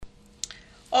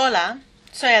Hola,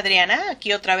 soy Adriana,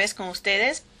 aquí otra vez con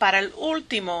ustedes para el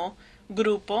último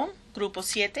grupo, grupo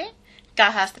 7,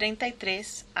 cajas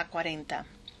 33 a 40.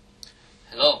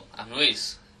 Hello, I'm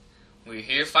Luis. We're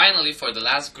here finally for the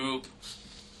last group,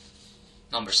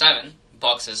 number 7,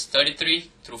 boxes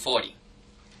 33 through 40.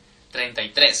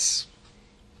 33.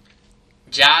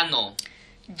 Llano.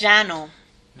 Llano.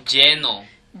 Lleno.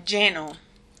 Lleno.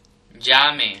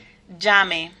 Llame.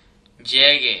 Llame.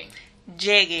 Llegue.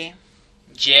 Llegue.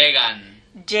 Llegan.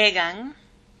 Llegan.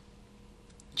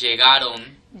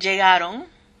 Llegaron. Llegaron.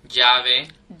 Llave.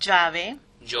 Llave.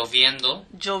 Lloviendo.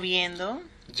 Lloviendo.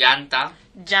 Llanta.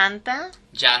 Llanta.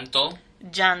 Llanto.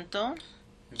 Llanto.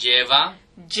 Lleva.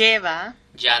 Lleva.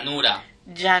 Llanura.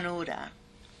 Llanura.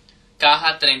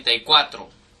 Caja 34.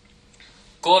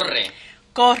 Corre.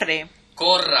 Corre.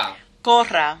 Corra.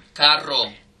 Corra.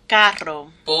 Carro.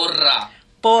 Carro. Porra.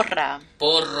 Porra.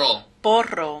 Porro.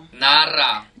 Porro.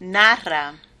 Narra.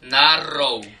 Narra.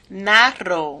 Narro.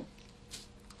 Narro.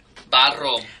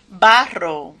 Barro.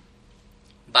 Barro.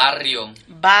 Barrio.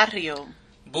 Barrio.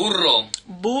 Burro.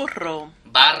 Burro.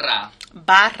 Barra.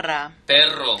 Barra.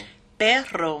 Perro.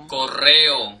 Perro.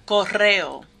 Correo.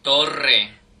 Correo. Torre.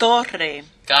 Torre.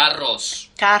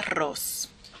 Carros. Carros.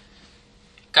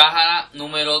 Caja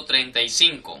número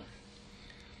 35.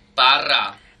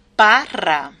 Parra.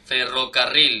 Parra.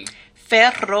 Ferrocarril.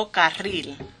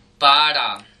 Ferrocarril.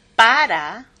 Para.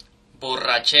 Para.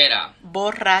 Borrachera.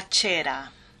 Borrachera.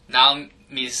 Now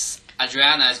Miss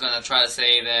Adriana is going to try to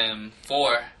say them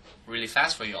 4 really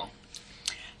fast for y'all.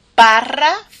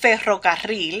 Parra,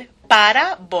 ferrocarril,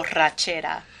 para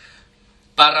borrachera.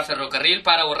 Parra, ferrocarril,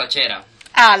 para borrachera.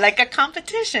 Ah, like a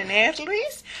competition, eh,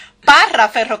 Luis? Parra,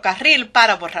 ferrocarril,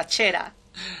 para borrachera.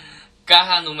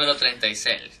 Caja número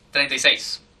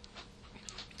 36.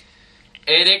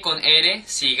 R con R,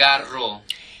 cigarro.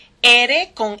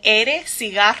 R con R,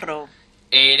 cigarro.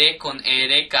 R con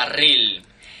R, carril.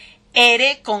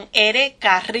 R con R,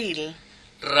 carril.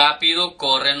 Rápido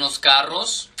corren los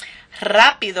carros.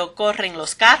 Rápido corren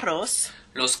los carros.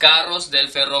 Los carros del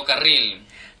ferrocarril.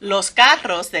 Los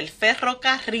carros del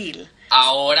ferrocarril.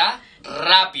 Ahora,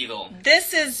 rápido.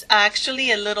 This is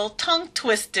actually a little tongue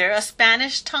twister, a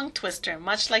Spanish tongue twister,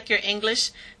 much like your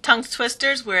English tongue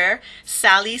twisters where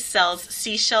Sally sells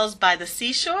seashells by the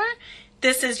seashore.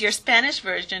 This is your Spanish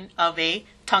version of a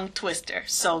tongue twister,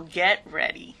 so get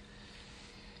ready.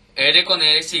 R con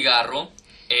R, cigarro.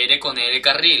 R con R,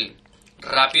 carril.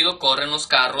 Rápido corren los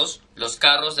carros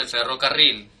del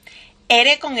ferrocarril.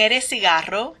 R con R,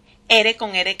 cigarro. R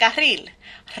con R, carril.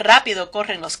 Rápido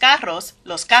corren los carros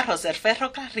del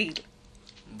ferrocarril.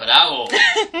 Bravo.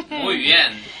 Muy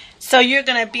bien. So you're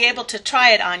going to be able to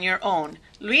try it on your own.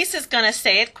 Luis is going to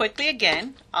say it quickly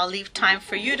again. I'll leave time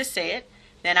for you to say it.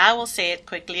 Then I will say it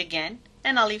quickly again.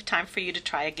 And I'll leave time for you to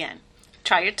try again.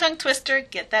 Try your tongue twister.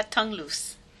 Get that tongue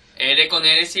loose. R con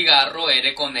R, cigarro.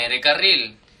 R con R,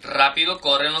 carril. Rápido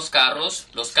corren los carros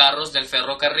del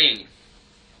ferrocarril.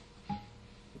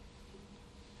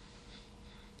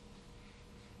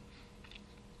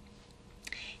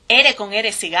 R con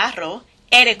R, cigarro.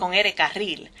 R con R,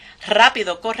 carril.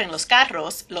 Rápido corren los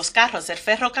carros del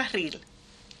ferrocarril.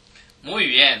 Muy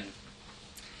bien.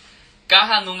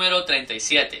 Caja número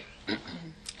 37.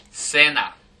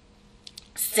 Cena.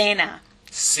 Cena.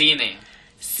 Cine.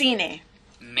 Cine.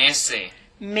 Mese.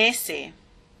 Mese.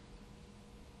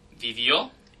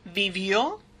 Vivió.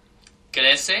 Vivió.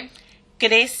 Crece.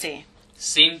 Crece.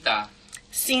 Cinta.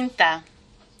 Cinta.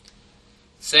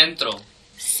 Centro.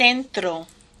 Centro.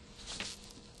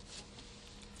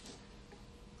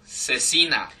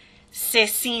 Cecina.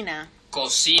 Cecina.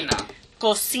 Cocina.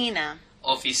 Cocina.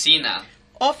 Oficina.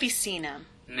 Oficina.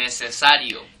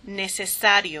 Necesario.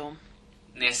 Necesario.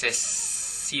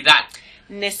 Necesidad.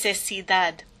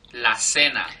 Necesidad. La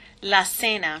cena. La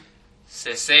cena.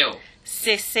 Ceseo.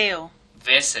 Ceseo.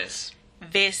 Veces.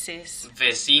 Veces.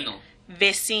 Vecino.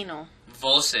 Vecino.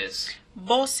 Voces.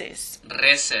 Voces.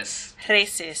 Reces.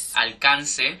 Reces.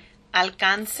 Alcance.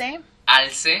 Alcance.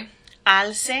 Alce.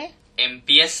 Alce.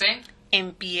 Empiece.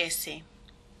 Empiece.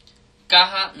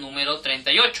 Caja número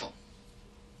 38.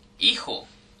 Hijo.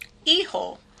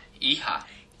 Hijo. Hija.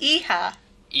 Hija.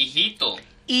 Hijito.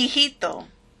 Hijito.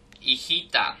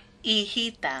 Hijita.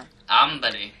 Hijita.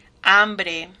 Hambre.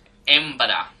 Hambre.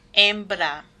 Hembra.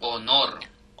 Hembra. Honor.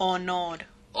 Honor.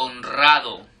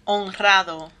 Honrado.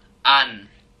 Honrado. An.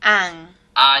 An.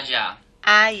 Haya.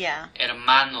 Haya.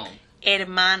 Hermano.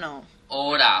 Hermano.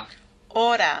 Hora.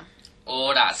 Hora.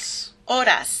 Horas.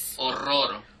 Horas.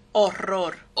 Horror.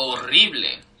 Horror.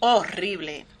 Horrible.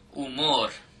 Horrible.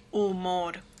 Humor.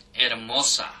 Humor.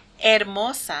 Hermosa.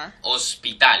 Hermosa.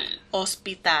 Hospital.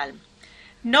 Hospital.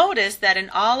 Notice that in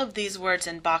all of these words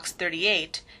in box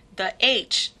 38, the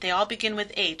H, they all begin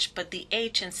with H, but the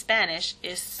H in Spanish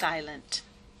is silent.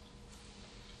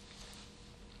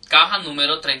 Caja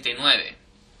número 39.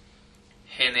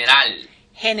 General.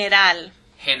 General,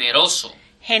 Generoso.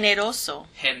 generoso,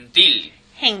 Gentil.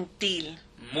 gentil,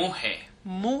 Muje.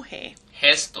 muje,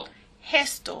 Gesto.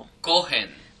 gesto, Cogen.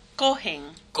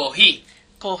 cogen, Cogí.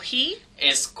 cogí,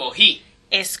 Escogí.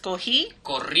 escogí,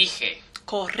 Corrige.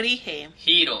 corrige,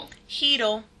 Giro.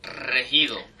 giro,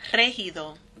 Regido.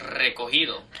 regido,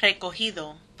 Recogido.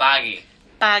 recogido, Pague.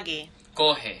 pague,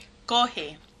 Coge.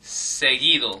 coge,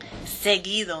 Seguido.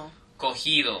 seguido,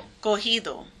 Cogido.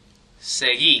 cogido,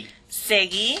 Seguí.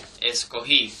 seguí,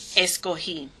 Escogí.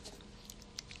 escogí.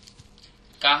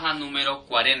 Caja número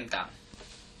 40.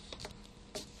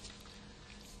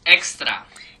 Extra.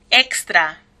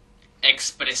 Extra,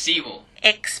 Expresivo.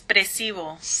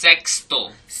 expresivo,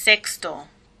 Sexto. sexto,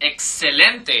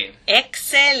 Excelente.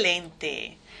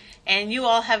 excelente. And you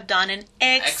all have done an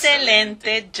excelente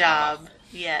Excelente job. trabajo.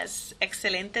 Yes,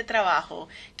 excelente trabajo,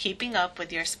 keeping up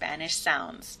with your Spanish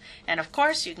sounds. And of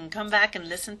course, you can come back and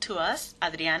listen to us,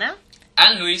 Adriana,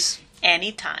 And Luis,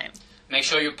 anytime. make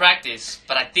sure you practice.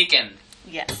 Practiquen.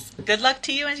 Yes. Good luck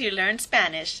to you as you learn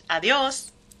Spanish.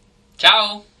 Adios.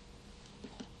 Ciao.